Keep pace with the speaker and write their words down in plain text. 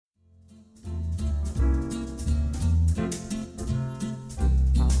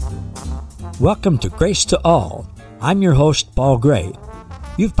Welcome to Grace to All. I'm your host, Paul Gray.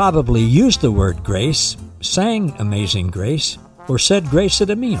 You've probably used the word grace, sang Amazing Grace, or said grace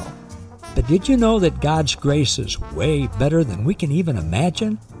at a meal. But did you know that God's grace is way better than we can even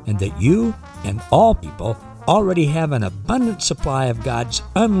imagine, and that you and all people already have an abundant supply of God's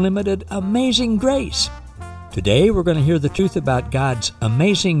unlimited, amazing grace? Today, we're going to hear the truth about God's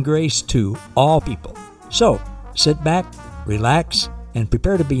amazing grace to all people. So, sit back, relax, and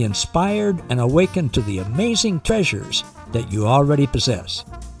prepare to be inspired and awakened to the amazing treasures that you already possess.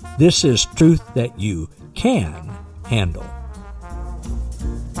 This is truth that you can handle.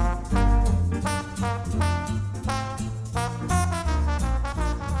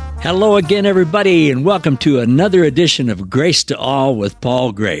 Hello again, everybody, and welcome to another edition of Grace to All with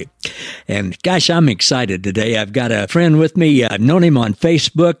Paul Gray. And gosh, I'm excited today. I've got a friend with me. I've known him on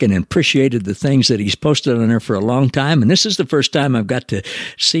Facebook and appreciated the things that he's posted on there for a long time. And this is the first time I've got to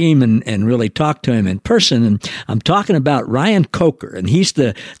see him and really talk to him in person. And I'm talking about Ryan Coker, and he's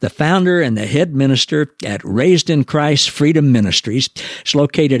the founder and the head minister at Raised in Christ Freedom Ministries. It's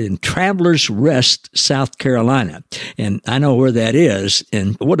located in Travelers Rest, South Carolina. And I know where that is.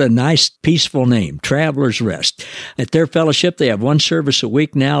 And what a nice, peaceful name, Travelers Rest. At their fellowship, they have one service a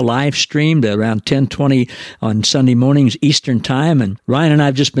week now, live streamed around 10:20 on Sunday mornings Eastern Time. And Ryan and I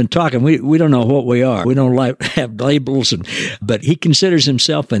have just been talking. We don't know what we are. We don't have labels, but he considers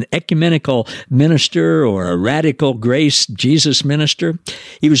himself an ecumenical minister or a radical grace Jesus minister.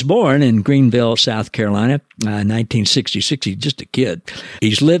 He was born in Greenville, South Carolina, 1966. He's just a kid.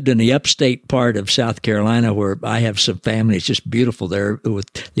 He's lived in the upstate part of South Carolina where I have some family. It's just beautiful there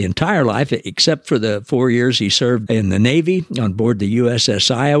with the entire life, except for the 4 years he served in the Navy on board the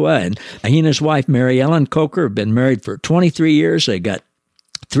USS Iowa. And he and his wife, Mary Ellen Coker, have been married for 23 years. They got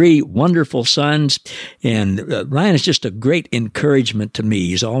 3 wonderful sons. And Ryan is just a great encouragement to me.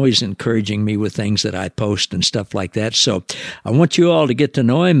 He's always encouraging me with things that I post and stuff like that. So I want you all to get to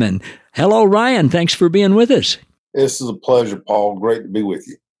know him. And hello, Ryan. Thanks for being with us. This is a pleasure, Paul. Great to be with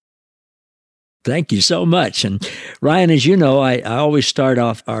you. Thank you so much. And Ryan, as you know, I always start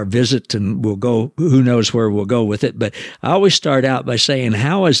off our visit, and we'll go, who knows where we'll go with it, but I always start out by saying,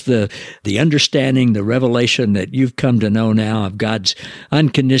 how is the understanding, the revelation that you've come to know now of God's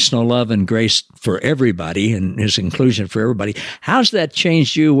unconditional love and grace for everybody and his inclusion for everybody, how's that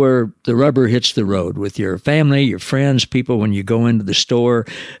changed you where the rubber hits the road with your family, your friends, people when you go into the store,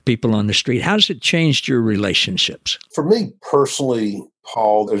 people on the street? How's it changed your relationships? For me personally,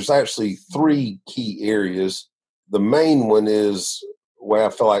 Paul, there's actually 3 key areas. The main one is what I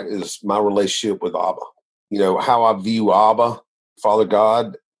feel like is my relationship with Abba. You know, how I view Abba, Father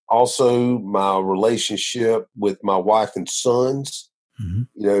God. Also, my relationship with my wife and sons. Mm-hmm.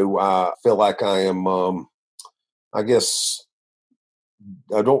 You know, I feel like I am, I guess,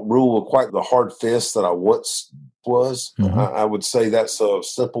 I don't rule with quite the hard fist that I once was. Mm-hmm. I would say that's a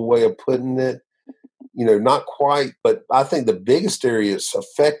simple way of putting it. You know, not quite, but I think the biggest area that's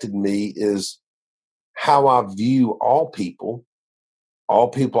affected me is how I view all people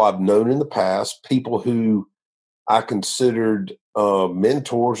I've known in the past, people who I considered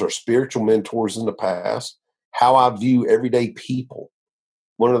mentors or spiritual mentors in the past, how I view everyday people.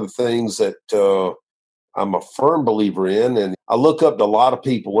 One of the things that I'm a firm believer in, and I look up to a lot of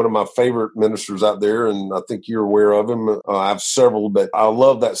people. One of my favorite ministers out there, and I think you're aware of him. I have several, but I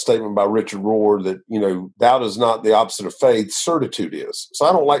love that statement by Richard Rohr that, you know, doubt is not the opposite of faith, certitude is. So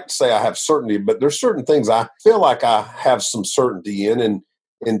I don't like to say I have certainty, but there's certain things I feel like I have some certainty in.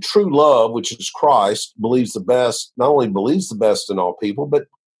 And true love, which is Christ, believes the best, not only believes the best in all people, but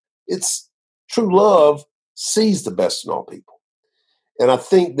it's true love sees the best in all people. And I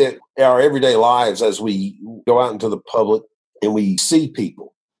think that our everyday lives, as we go out into the public and we see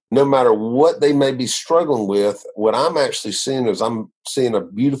people, no matter what they may be struggling with, what I'm actually seeing is I'm seeing a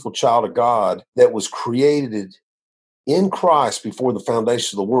beautiful child of God that was created in Christ before the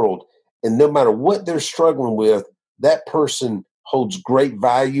foundation of the world. And no matter what they're struggling with, that person holds great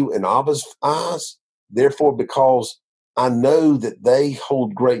value in Abba's eyes. Therefore, because I know that they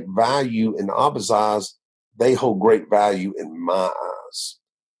hold great value in Abba's eyes, they hold great value in my eyes.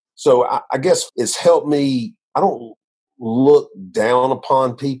 So I guess it's helped me. I don't look down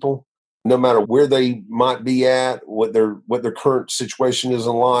upon people, no matter where they might be at, what their current situation is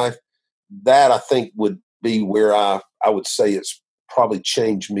in life. That I think would be where I would say it's probably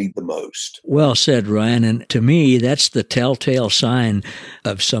changed me the most. Well said, Ryan. And to me, that's the telltale sign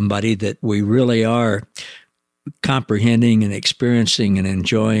of somebody that we really are comprehending and experiencing and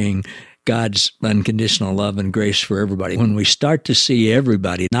enjoying God's unconditional love and grace for everybody. When we start to see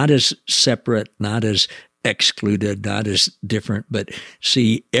everybody, not as separate, not as excluded, not as different, but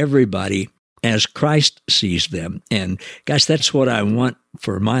see everybody as Christ sees them. And gosh, that's what I want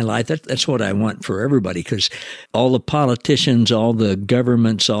for my life. That's what I want for everybody, because all the politicians, all the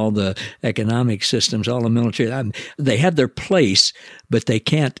governments, all the economic systems, all the military, they have their place, but they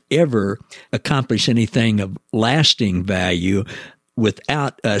can't ever accomplish anything of lasting value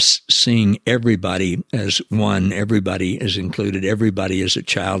without us seeing everybody as one, everybody is included, everybody is a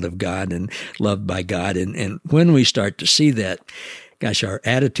child of God and loved by God. And when we start to see that, gosh, our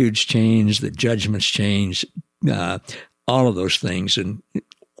attitudes change, the judgments change, all of those things. And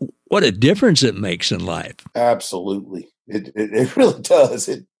what a difference it makes in life. Absolutely. It really does.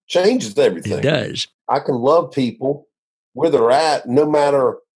 It changes everything. It does. I can love people where they're at, no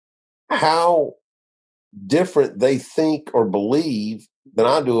matter how different they think or believe than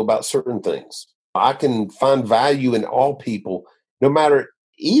I do about certain things. I can find value in all people, no matter,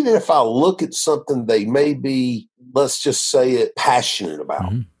 even if I look at something they may be, let's just say it, passionate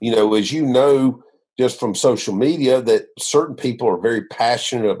about. Mm-hmm. As you know, just from social media, that certain people are very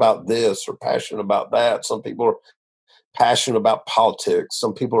passionate about this or passionate about that. Some people are passionate about politics.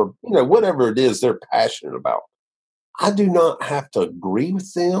 Some people are, whatever it is they're passionate about. I do not have to agree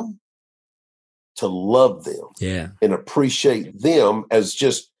with them to love them and appreciate them as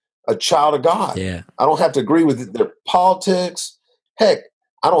just a child of God. Yeah. I don't have to agree with their politics. Heck,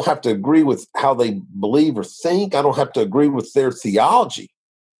 I don't have to agree with how they believe or think. I don't have to agree with their theology.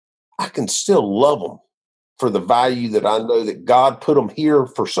 I can still love them for the value that I know that God put them here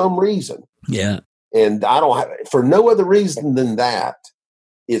for some reason. Yeah. And I don't have, for no other reason than that,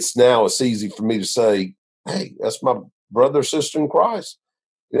 it's easy for me to say, hey, that's my brother or sister in Christ.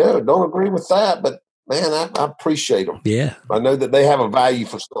 Yeah, don't agree with that, but man, I appreciate them. Yeah. I know that they have a value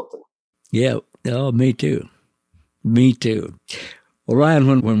for something. Yeah. Oh, me too. Me too. Well,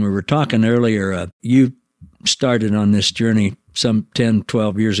 Ryan, when we were talking earlier, you started on this journey some 10,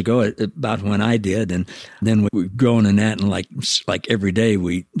 12 years ago, about when I did. And then we've grown in that, and like every day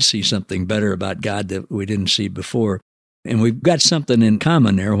we see something better about God that we didn't see before. And we've got something in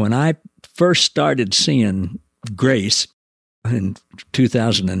common there. When I first started seeing grace in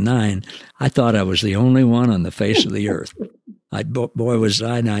 2009, I thought I was the only one on the face of the earth. Boy, was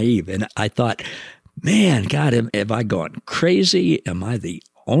I naive. And I thought, man, God, have I gone crazy? Am I the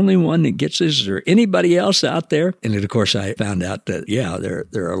only one that gets this? Is there anybody else out there? And then, of course, I found out that, there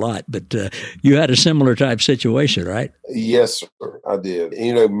are a lot. But you had a similar type situation, right? Yes, sir, I did.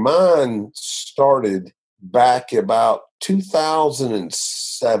 Mine started back about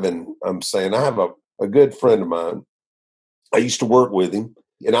 2007, I'm saying. I have a good friend of mine. I used to work with him,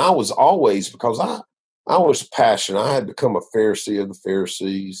 and I was always, because I was passionate. I had become a Pharisee of the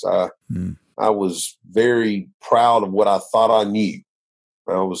Pharisees. I was very proud of what I thought I knew.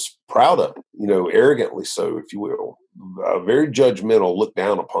 I was proud of it, arrogantly so, if you will. Very judgmental, look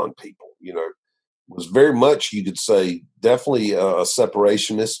down upon people, was very much, you could say, definitely a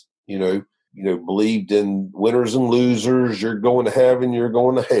separationist, believed in winners and losers. You're going to heaven, you're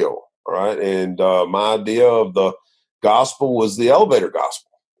going to hell. All right. And my idea of the gospel was the elevator gospel.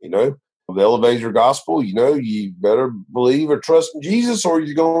 The elevator gospel, you better believe or trust in Jesus or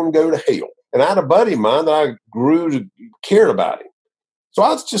you're going to go to hell. And I had a buddy of mine that I grew to care about him. So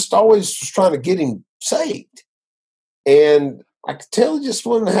I was just always trying to get him saved. And I could tell he just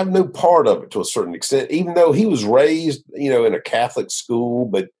wanted to have no part of it to a certain extent, even though he was raised, in a Catholic school,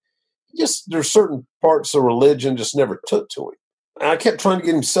 but just there's certain parts of religion just never took to him. And I kept trying to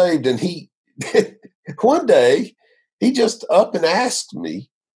get him saved. And he, one day, he just up and asked me,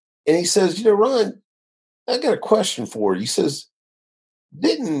 and he says, Ryan, I got a question for you. He says,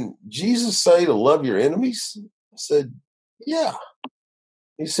 didn't Jesus say to love your enemies? I said, yeah.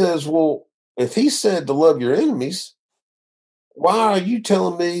 He says, well, if he said to love your enemies, why are you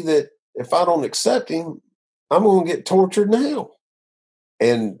telling me that if I don't accept him, I'm going to get tortured now?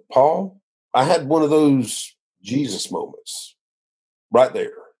 And Paul, I had one of those Jesus moments right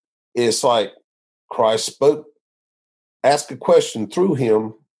there. It's like Christ spoke, asked a question through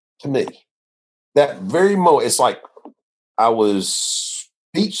him to me. That very moment, it's like I was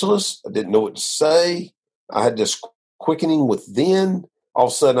speechless. I didn't know what to say. I had this quickening within. All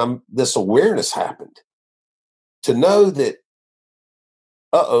of a sudden, this awareness happened to know that,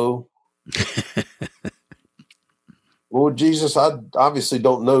 Lord Jesus, I obviously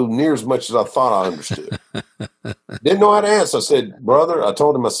don't know near as much as I thought I understood. Didn't know how to answer. I said, brother, I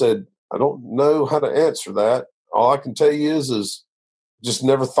told him, I said, I don't know how to answer that. All I can tell you is just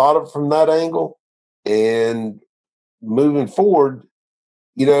never thought of it from that angle. And moving forward,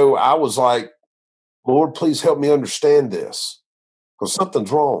 I was like, Lord, please help me understand this, because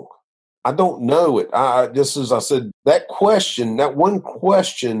something's wrong. I don't know it. Just as I said, that one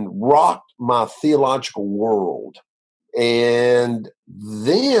question rocked my theological world. And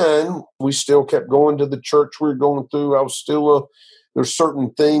then we still kept going to the church we were going through. There's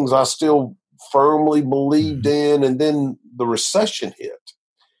certain things I still firmly believed in. And then the recession hit.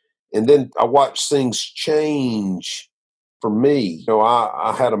 And then I watched things change for me.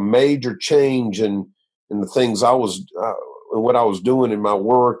 I had a major change in the things what I was doing in my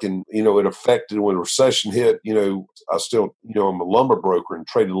work, and it affected when the recession hit. I still, I'm a lumber broker and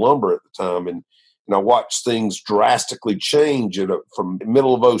traded lumber at the time, and I watched things drastically change from the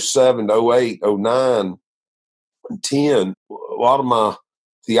middle of 07 to 08, 09, and 10. A lot of my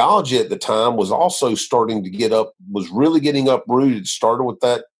theology at the time was also was really getting uprooted. Started with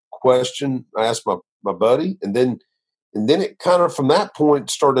that question I asked my buddy, and then it kind of from that point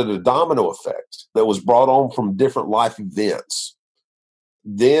started a domino effect that was brought on from different life events.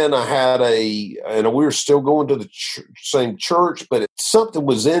 Then I had and we were still going to the same church, but something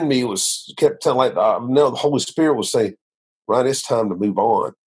was in me. Kept telling the Holy Spirit was saying, right, it's time to move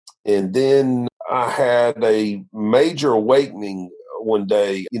on. And then I had a major awakening one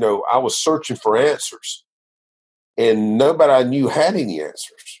day. I was searching for answers, and nobody I knew had any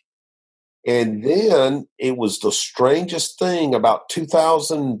answers. And then it was the strangest thing about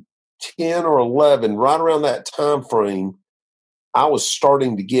 2010 or 11, right around that time frame, I was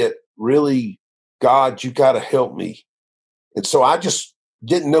starting to get really, God, you got to help me. And so I just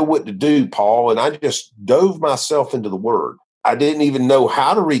didn't know what to do, Paul, and I just dove myself into the Word. I didn't even know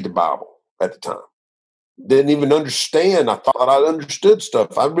how to read the Bible at the time. Didn't even understand. I thought I understood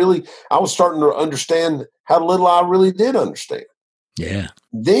stuff. I was starting to understand how little I really did understand. Yeah.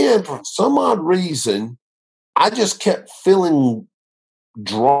 Then, for some odd reason, I just kept feeling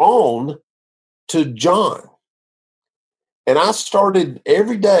drawn to John. And I started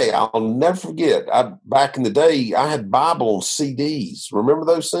every day. I'll never forget. Back in the day, I had Bible on CDs. Remember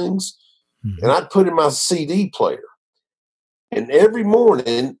those things? Mm-hmm. And I'd put in my CD player. And every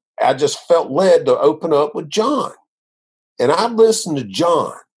morning, I just felt led to open up with John. And I listened to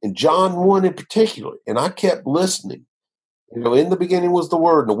John, and John 1 in particular. And I kept listening. In the beginning was the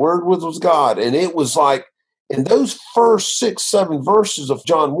Word, and the Word was God. And it was like, in those first 6, 7 verses of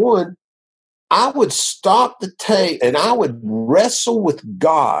John 1, I would stop the tape and I would wrestle with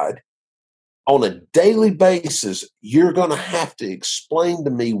God on a daily basis. You're going to have to explain to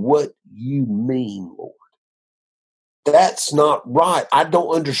me what you mean, Lord. That's not right. I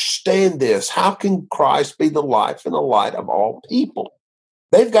don't understand this. How can Christ be the life and the light of all people?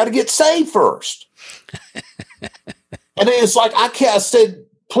 They've got to get saved first. And it's like, I said,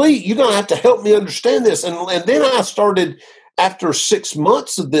 please, you're going to have to help me understand this. And then I started, after 6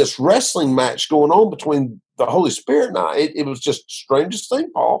 months of this wrestling match going on between the Holy Spirit and I, it was just the strangest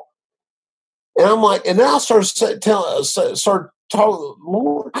thing, Paul. And I'm like, and then I started talking,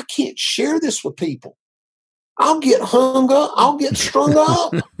 Lord, I can't share this with people. I'll get hung up. I'll get strung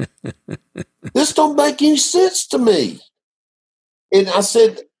up. This don't make any sense to me. And I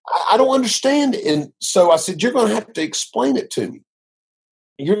said, I don't understand it. And so I said, you're going to have to explain it to me.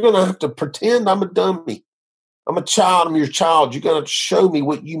 You're going to have to pretend I'm a dummy. I'm a child. I'm your child. You're going to show me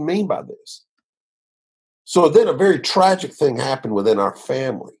what you mean by this. So then a very tragic thing happened within our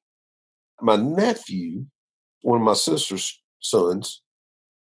family. My nephew, one of my sister's sons,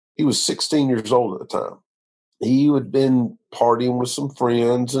 he was 16 years old at the time. He had been partying with some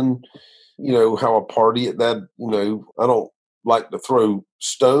friends, and, how a party at that, I don't like to throw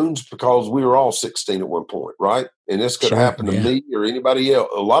stones because we were all 16 at one point, right? And this could happen to me or anybody else,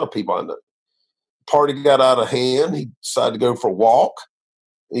 a lot of people I know. Party got out of hand. He decided to go for a walk.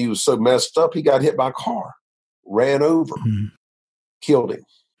 He was so messed up, he got hit by a car, ran over, killed him.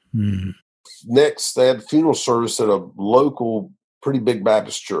 Mm. Next, they had a funeral service at a local, pretty big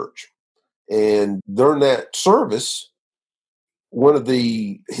Baptist church. And during that service, one of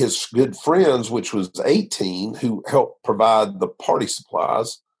his good friends, which was 18, who helped provide the party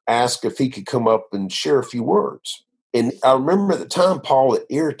supplies, asked if he could come up and share a few words. And I remember at the time, Paul, it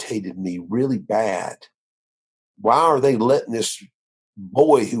irritated me really bad. Why are they letting this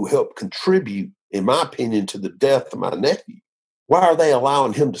boy who helped contribute, in my opinion, to the death of my nephew, why are they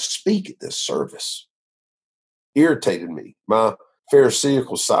allowing him to speak at this service? Irritated me. My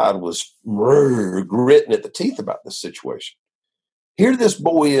Pharisaical side was gritting at the teeth about this situation. Here this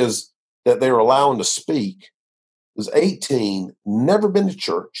boy is that they were allowing to speak, was 18, never been to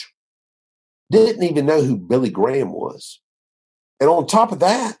church, didn't even know who Billy Graham was. And on top of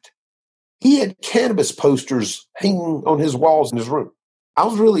that, he had cannabis posters hanging on his walls in his room. I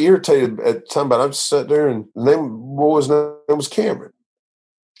was really irritated at the time, but I just sat there, and the boy's name was Cameron.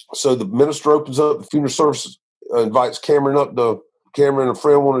 So the minister opens up the funeral service, invites Cameron up. Cameron and a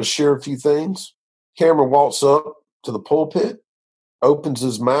friend wanted to share a few things. Cameron walks up to the pulpit, opens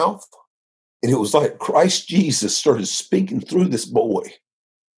his mouth, and it was like Christ Jesus started speaking through this boy,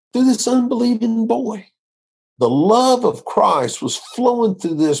 through this unbelieving boy. The love of Christ was flowing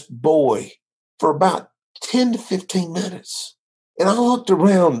through this boy for about 10 to 15 minutes. And I looked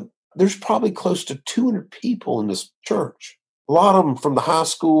around, there's probably close to 200 people in this church, a lot of them from the high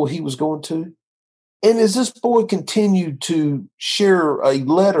school he was going to. And as this boy continued to share a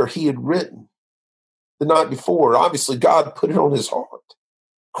letter he had written the night before, obviously God put it on his heart.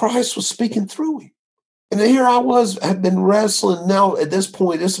 Christ was speaking through him. And here I had been wrestling now at this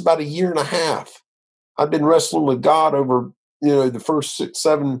point, it's about a year and a half. I've been wrestling with God over, the first 6,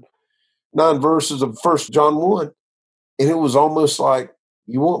 7, 9 verses of 1 John 1. And it was almost like,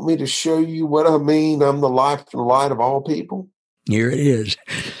 you want me to show you what I mean? I'm the life and the light of all people. Here it is.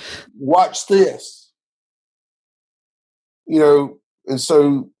 Watch this. And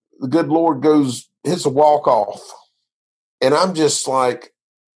so the good Lord hits a walk off. And I'm just like,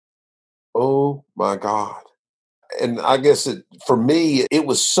 oh my God. And I guess for me, it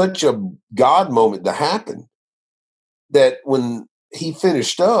was such a God moment to happen that when he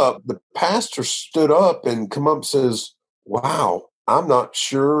finished up, the pastor stood up and come up and says, wow, I'm not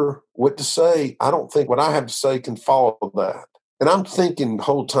sure what to say. I don't think what I have to say can follow that. And I'm thinking the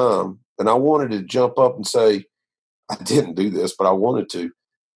whole time, and I wanted to jump up and say, I didn't do this, but I wanted to.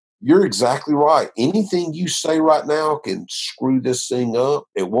 You're exactly right. Anything you say right now can screw this thing up.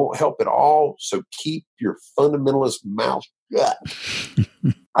 It won't help at all. So keep your fundamentalist mouth shut.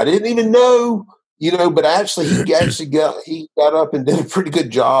 I didn't even know, but actually he got up and did a pretty good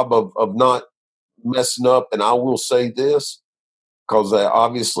job of not messing up. And I will say this, because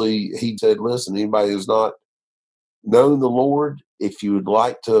obviously he said, listen, anybody who's not known the Lord, if you would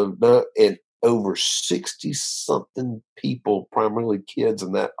like to know, and over 60-something people, primarily kids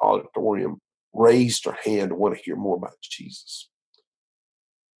in that auditorium, raised their hand to want to hear more about Jesus.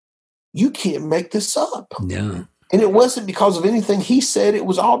 You can't make this up. No. And it wasn't because of anything he said. It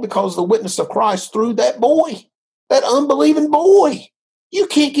was all because of the witness of Christ through that boy, that unbelieving boy. You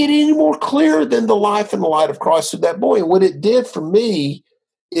can't get any more clear than the life and the light of Christ through that boy. And what it did for me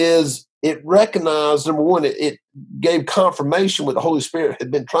is it recognized, number one, it gave confirmation what the Holy Spirit had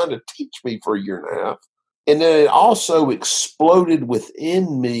been trying to teach me for a year and a half. And then it also exploded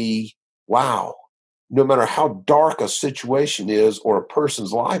within me, wow, no matter how dark a situation is or a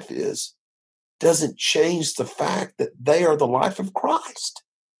person's life is, doesn't change the fact that they are the life of Christ.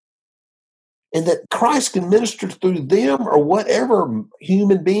 And that Christ can minister through them or whatever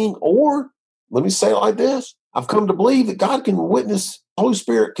human being, or let me say it like this, I've come to believe that God can witness, Holy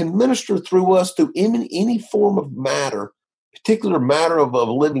Spirit can minister through us through any form of matter, particular matter of a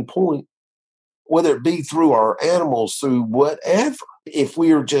living point, whether it be through our animals, through whatever. If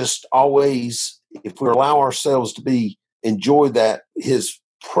we are just always, if we allow ourselves to enjoy that, his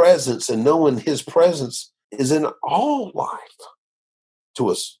presence, and knowing his presence is in all life to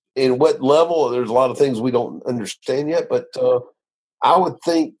us. In what level, there's a lot of things we don't understand yet, but I would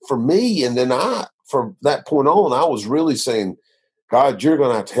think for me, and then from that point on, I was really saying, God, you're going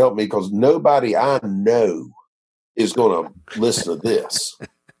to have to help me because nobody I know is going to listen to this.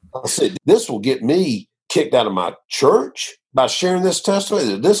 I said, this will get me kicked out of my church by sharing this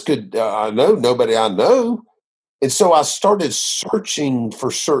testimony. This could, I know nobody I know. And so I started searching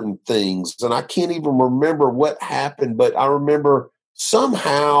for certain things, and I can't even remember what happened, but I remember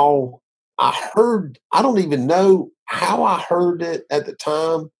somehow I don't even know how I heard it at the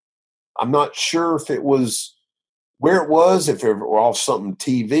time. I'm not sure if it was where it was, if it were off something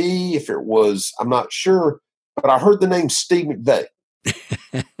TV, if it was, I'm not sure, but I heard the name Steve McVey.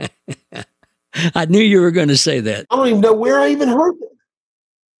 I knew you were going to say that. I don't even know where I even heard it.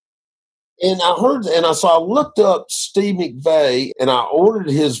 And so I looked up Steve McVey and I ordered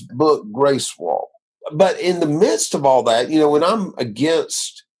his book, Grace Walk. But in the midst of all that, when I'm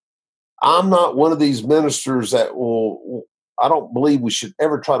not one of these ministers that I don't believe we should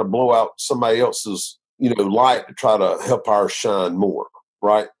ever try to blow out somebody else's, light to try to help ours shine more,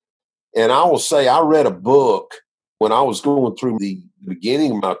 right? And I will say I read a book when I was going through the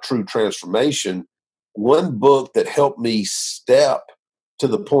beginning of my true transformation, one book that helped me step to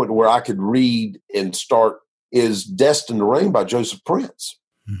the point where I could read and start is Destined to Reign by Joseph Prince.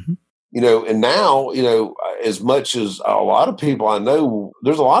 Mm-hmm. And now, as much as a lot of people I know,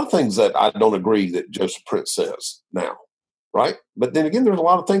 there's a lot of things that I don't agree that Joseph Prince says now, right? But then again, there's a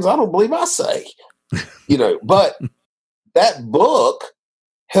lot of things I don't believe I say, but that book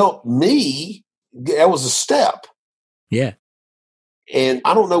helped me. That was a step. Yeah. And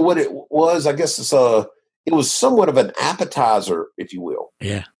I don't know what it was. I guess it was somewhat of an appetizer, if you will.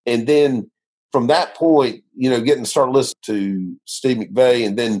 Yeah. And then from that point, getting started listening to Steve McVey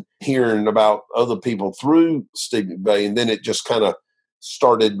and then hearing about other people through Steve McVey. And then it just kind of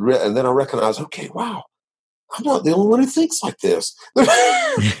started. And then I recognized, okay, wow, I'm not the only one who thinks like this.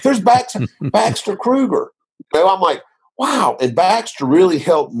 There's Baxter Kruger. I'm like, wow. And Baxter really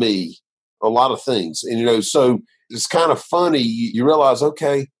helped me a lot of things. And, so it's kind of funny. You realize,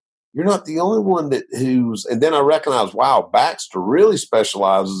 okay, you're not the only one and then I recognize, wow, Baxter really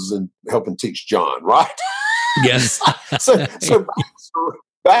specializes in helping teach John, right? Yes. so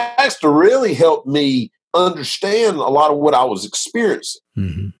Baxter really helped me understand a lot of what I was experiencing.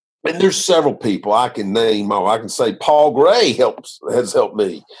 Mm-hmm. And there's several people I can name. I can say Paul Gray has helped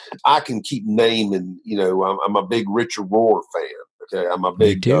me. I can keep naming, I'm a big Richard Rohr fan. Okay. I'm a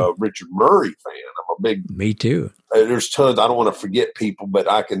big Richard Murray fan. Me too. There's tons. I don't want to forget people, but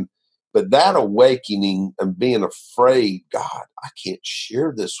that awakening and being afraid, God, I can't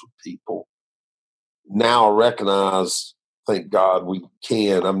share this with people. Now I recognize, thank God we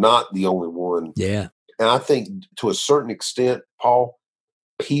can. I'm not the only one. Yeah. And I think to a certain extent, Paul,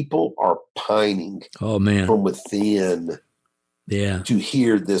 people are pining from within to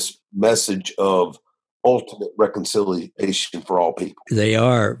hear this message of ultimate reconciliation for all people. They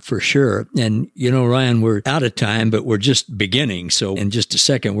are, for sure. And, Ryan, we're out of time, but we're just beginning. So in just a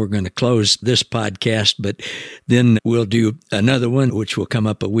second, we're going to close this podcast, but then we'll do another one, which will come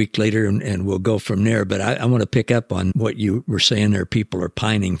up a week later, and we'll go from there. But I want to pick up on what you were saying there. People are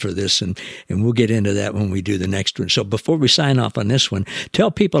pining for this, and we'll get into that when we do the next one. So before we sign off on this one, tell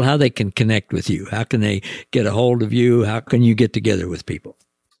people how they can connect with you. How can they get a hold of you? How can you get together with people?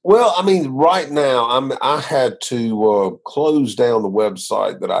 Well, right now I had to close down the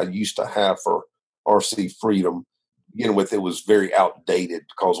website that I used to have for RC Freedom. Beginning with, it was very outdated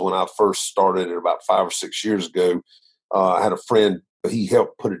because when I first started it about 5 or 6 years ago, I had a friend, he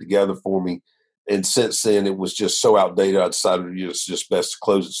helped put it together for me. And since then, it was just so outdated, I decided it's just best to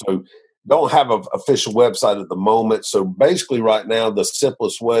close it. So don't have an official website at the moment. So basically right now, the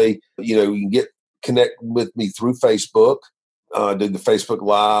simplest way, you can connect with me through Facebook. Do the Facebook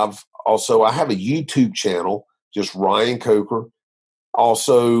Live. Also, I have a YouTube channel, just Ryan Coker.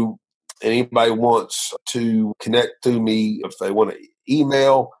 Also, anybody wants to connect to me, if they want to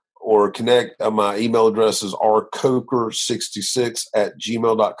email or connect, my email address is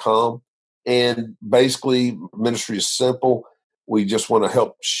rcoker66@gmail.com. And basically, ministry is simple. We just want to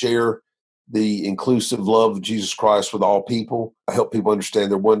help share the inclusive love of Jesus Christ with all people. I help people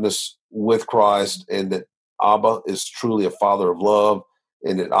understand their oneness with Christ, and that Abba is truly a father of love,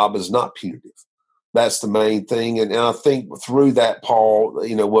 and that Abba is not punitive. That's the main thing. And I think through that, Paul,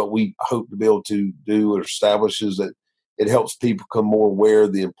 what we hope to be able to do or establish is that it helps people become more aware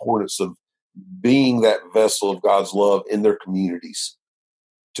of the importance of being that vessel of God's love in their communities,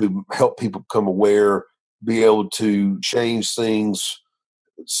 to help people become aware, be able to change things,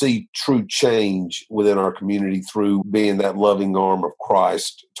 see true change within our community through being that loving arm of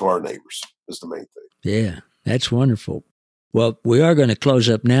Christ to our neighbors is the main thing. Yeah. That's wonderful. Well, we are going to close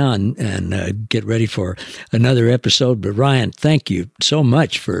up now and get ready for another episode. But Ryan, thank you so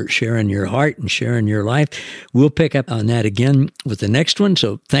much for sharing your heart and sharing your life. We'll pick up on that again with the next one.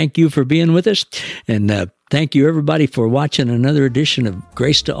 So thank you for being with us. And thank you, everybody, for watching another edition of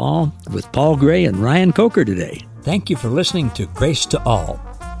Grace to All with Paul Gray and Ryan Coker today. Thank you for listening to Grace to All.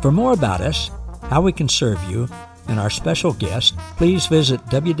 For more about us, how we can serve you, and our special guest, please visit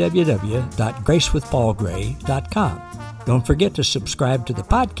www.gracewithpaulgray.com. Don't forget to subscribe to the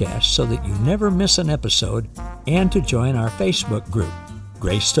podcast so that you never miss an episode, and to join our Facebook group,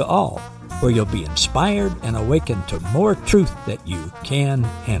 Grace to All, where you'll be inspired and awakened to more truth that you can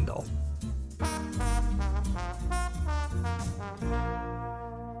handle.